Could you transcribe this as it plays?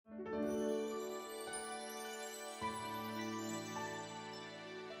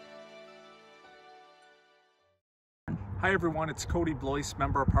Hi everyone, it's Kody Blois,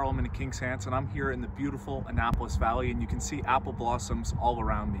 Member of Parliament in Kings Hants, and I'm here in the beautiful Annapolis Valley, and you can see apple blossoms all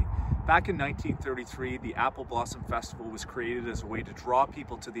around me. Back in 1933, the Apple Blossom Festival was created as a way to draw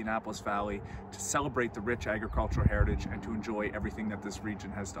people to the Annapolis Valley, to celebrate the rich agricultural heritage, and to enjoy everything that this region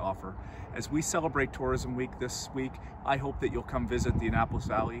has to offer. As we celebrate Tourism Week this week, I hope that you'll come visit the Annapolis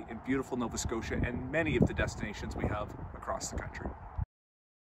Valley in beautiful Nova Scotia and many of the destinations we have across the country.